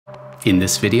In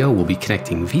this video, we'll be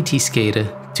connecting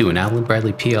VTScada to an Allen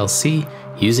Bradley PLC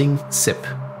using CIP.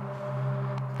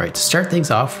 All right, to start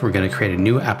things off, we're going to create a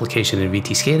new application in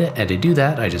VTScada, and to do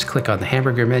that, I just click on the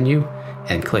hamburger menu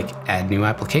and click Add New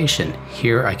Application.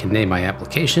 Here I can name my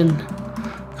application,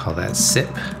 call that CIP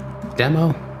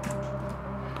Demo,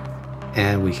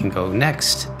 and we can go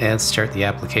Next and start the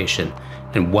application.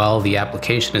 And while the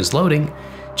application is loading,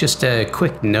 just a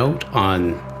quick note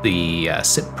on the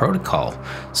CIP protocol.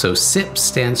 So CIP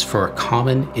stands for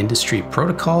Common Industry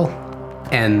Protocol,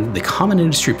 and the Common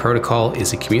Industry Protocol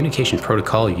is a communication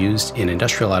protocol used in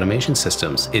industrial automation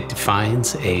systems. It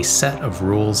defines a set of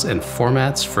rules and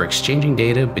formats for exchanging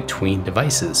data between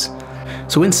devices.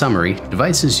 So in summary,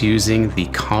 devices using the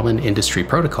Common Industry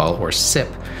Protocol, or CIP,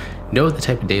 know the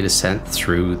type of data sent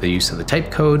through the use of the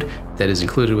type code that is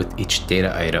included with each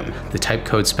data item. The type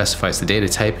code specifies the data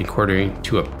type according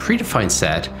to a predefined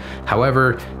set.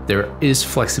 However, there is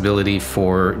flexibility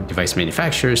for device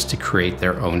manufacturers to create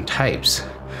their own types.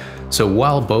 So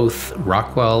while both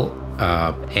Rockwell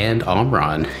and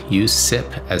Omron use CIP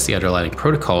as the underlying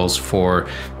protocols for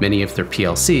many of their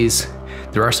PLCs,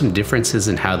 there are some differences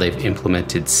in how they've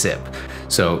implemented CIP.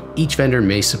 So each vendor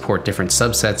may support different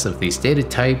subsets of these data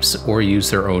types or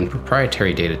use their own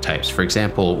proprietary data types. For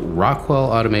example, Rockwell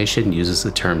Automation uses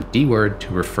the term dword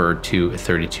to refer to a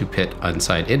 32-bit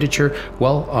unsigned integer,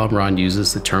 while Omron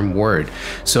uses the term word.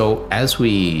 So as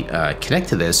we connect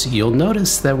to this, you'll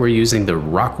notice that we're using the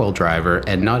Rockwell driver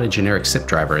and not a generic CIP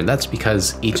driver. And that's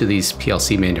because each of these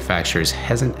PLC manufacturers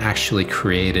hasn't actually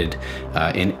created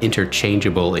an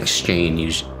interchangeable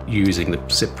exchange using the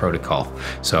CIP protocol.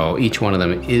 So each one of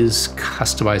them is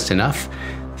customized enough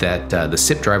that the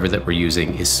CIP driver that we're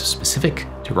using is specific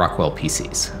to Rockwell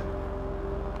PCs.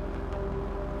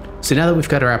 So now that we've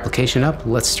got our application up,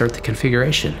 let's start the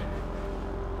configuration.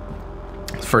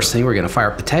 First thing, we're going to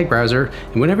fire up the tag browser,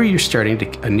 and whenever you're starting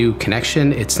a new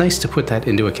connection, it's nice to put that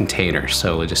into a container.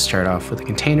 So we'll just start off with the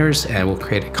containers, and we'll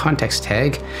create a context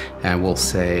tag, and we'll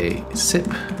say CIP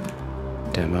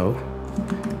Demo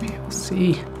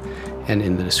PLC. And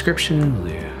in the description,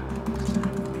 we'll do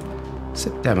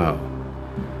CIP Demo.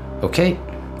 Okay,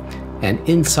 and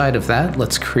inside of that,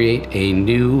 let's create a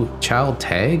new child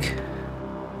tag.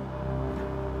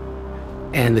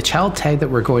 And the child tag that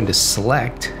we're going to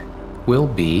select will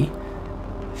be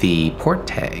the port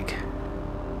tag.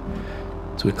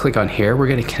 So we click on here, we're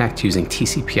going to connect using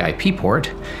TCP IP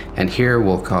port, and here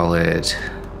we'll call it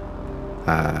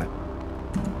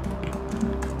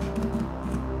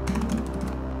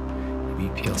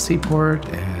PLC port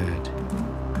and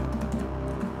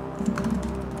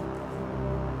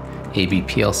AB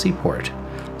PLC port.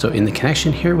 So in the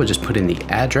connection here, we'll just put in the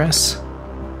address.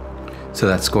 So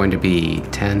that's going to be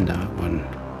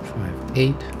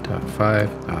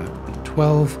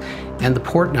 10.158.5.12 and the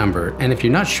port number. And if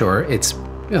you're not sure, it's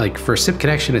like for a CIP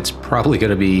connection, it's probably going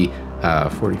to be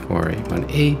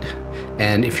 44818.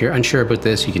 And if you're unsure about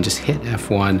this, you can just hit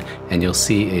F1 and you'll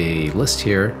see a list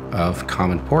here of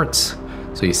common ports.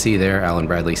 So you see there, Allen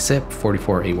Bradley CIP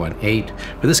 44818,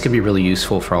 but this can be really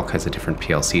useful for all kinds of different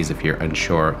PLCs if you're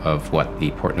unsure of what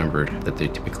the port number that they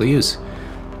typically use.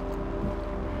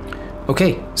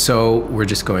 Okay, so we're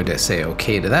just going to say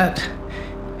okay to that.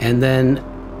 And then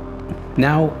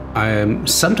now,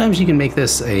 sometimes you can make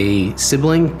this a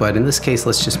sibling, but in this case,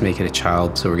 let's just make it a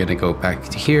child. So we're going to go back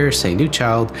to here, say new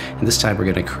child, and this time we're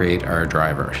going to create our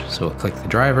driver. So we'll click the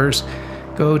drivers,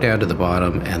 go down to the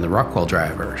bottom, and the Rockwell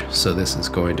driver. So this is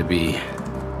going to be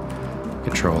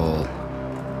Control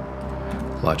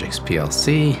Logix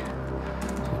PLC. So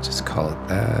we'll just call it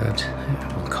that.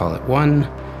 We'll call it 1,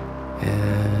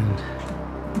 and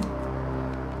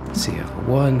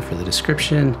CL1 for the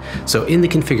description. So in the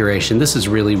configuration, this is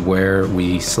really where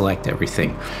we select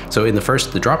everything. So in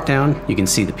the drop down, you can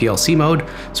see the PLC mode.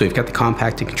 So we've got the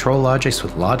compact and control logics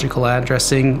with logical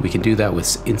addressing. We can do that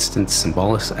with instance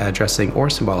symbolic addressing or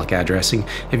symbolic addressing.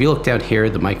 If you look down here,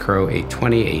 the micro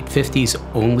 820, 850s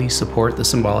only support the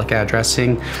symbolic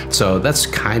addressing. So that's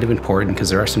kind of important because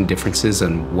there are some differences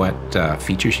in what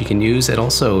features you can use and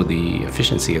also the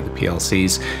efficiency of the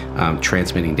PLCs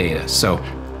transmitting data. So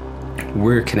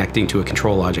we're connecting to a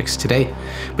control logics today,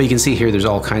 but you can see here there's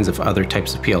all kinds of other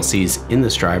types of PLCs in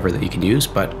this driver that you can use,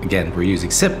 but again, we're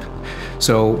using CIP.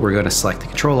 So we're going to select the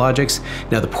control logics.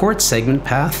 Now the port segment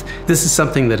path, this is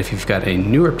something that if you've got a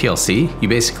newer PLC, you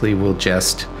basically will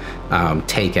just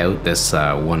take out this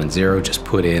 1 and 0, just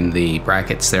put in the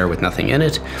brackets there with nothing in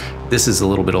it. This is a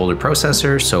little bit older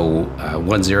processor, so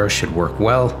 1-0 should work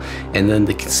well. And then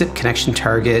the CIP connection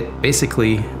target,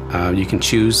 basically you can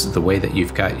choose the way that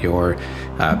you've got your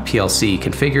PLC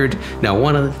configured. Now,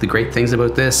 one of the great things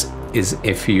about this is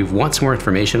if you want some more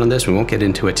information on this, we won't get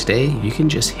into it today, you can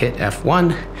just hit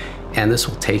F1 and this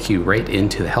will take you right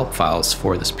into the help files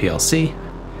for this PLC.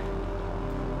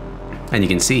 And you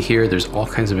can see here there's all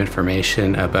kinds of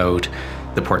information about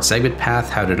the port segment path,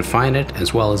 how to define it,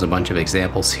 as well as a bunch of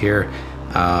examples here,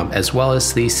 as well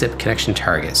as the CIP connection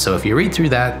target. So if you read through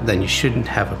that, then you shouldn't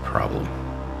have a problem.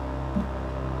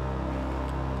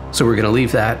 So we're going to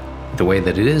leave that the way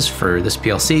that it is for this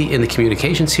PLC. In the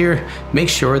communications here, make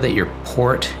sure that your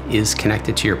port is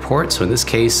connected to your port. So in this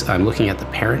case, I'm looking at the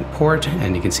parent port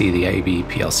and you can see the IB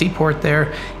PLC port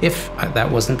there. If that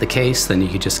wasn't the case, then you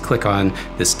could just click on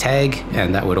this tag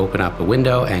and that would open up a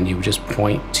window and you would just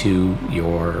point to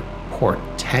your port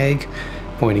tag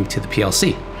pointing to the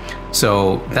PLC.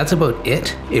 So that's about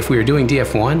it. If we were doing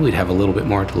DF1, we'd have a little bit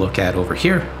more to look at over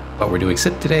here, but we're doing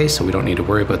CIP today, so we don't need to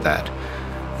worry about that.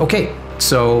 Okay.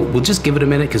 So we'll just give it a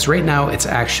minute because right now it's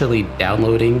actually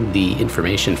downloading the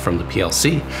information from the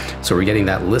PLC. So we're getting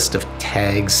that list of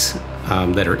tags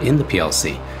that are in the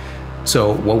PLC.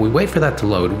 So while we wait for that to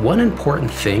load, one important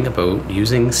thing about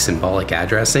using symbolic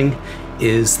addressing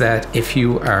is that if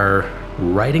you are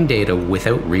writing data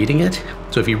without reading it,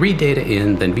 so if you read data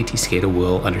in, then VTScada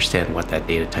will understand what that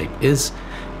data type is.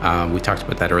 We talked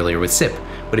about that earlier with CIP.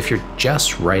 But if you're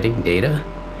just writing data,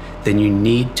 then you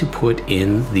need to put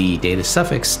in the data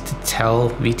suffix to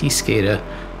tell VTScada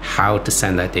how to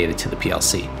send that data to the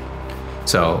PLC.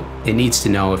 So it needs to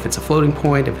know if it's a floating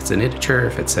point, if it's an integer,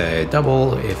 if it's a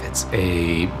double, if it's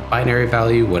a binary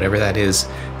value, whatever that is.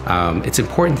 It's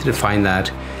important to define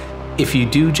that. If you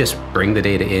do just bring the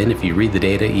data in, if you read the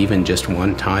data even just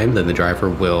one time, then the driver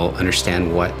will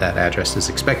understand what that address is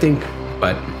expecting.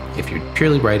 But if you're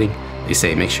purely writing, they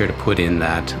say make sure to put in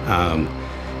that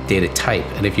data type.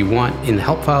 And if you want in the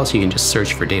help files, you can just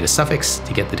search for data suffix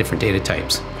to get the different data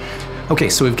types. Okay,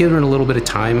 so we've given it a little bit of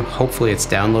time. Hopefully it's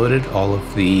downloaded all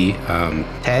of the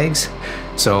tags.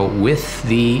 So with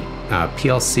the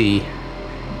PLC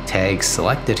tag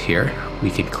selected here, we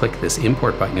can click this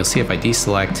import button. You'll see if I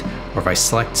deselect or if I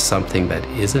select something that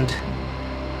isn't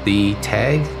the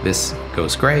tag, this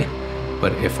goes gray.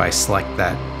 But if I select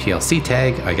that PLC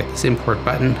tag, I get this import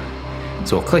button.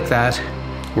 So we'll click that.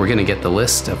 We're going to get the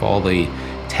list of all the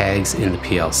tags in the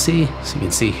PLC. So you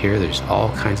can see here, there's all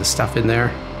kinds of stuff in there.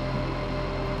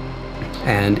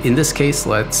 And in this case,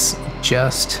 let's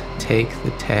just take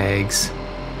the tags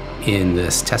in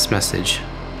this test message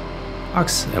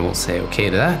box and we'll say okay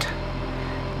to that.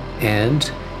 And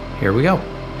here we go.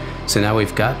 So now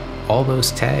we've got all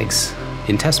those tags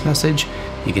in test message.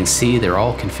 You can see they're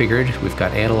all configured. We've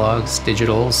got analogs,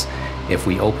 digitals. If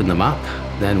we open them up,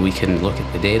 then we can look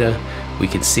at the data. We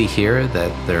can see here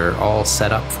that they're all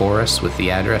set up for us with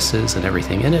the addresses and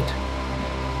everything in it.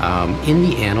 In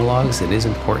the analogs, it is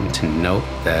important to note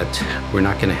that we're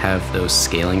not going to have those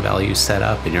scaling values set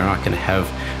up, and you're not going to have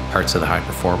parts of the high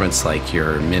performance like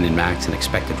your min and max and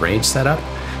expected range set up,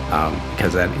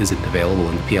 because that isn't available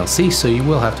in the PLC. So you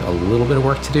will have a little bit of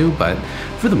work to do, but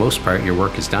for the most part, your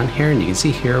work is done here. And you can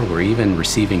see here, we're even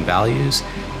receiving values,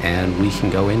 and we can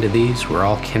go into these. We're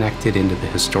all connected into the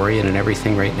historian and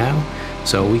everything right now.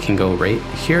 So we can go right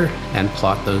here and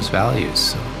plot those values.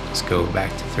 So just go back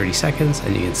to 30 seconds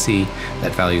and you can see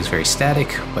that value is very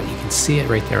static, but you can see it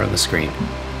right there on the screen.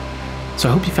 So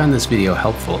I hope you found this video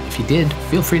helpful. If you did,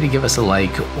 feel free to give us a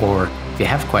like, or if you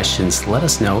have questions, let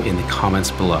us know in the comments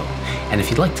below. And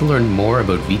if you'd like to learn more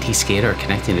about VTScada or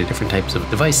connecting to different types of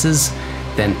devices,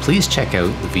 then please check out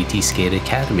the VTScada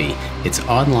Academy. It's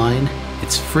online,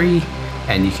 it's free,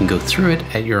 and you can go through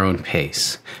it at your own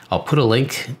pace. I'll put a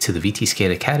link to the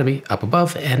VTScada Academy up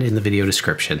above and in the video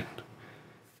description.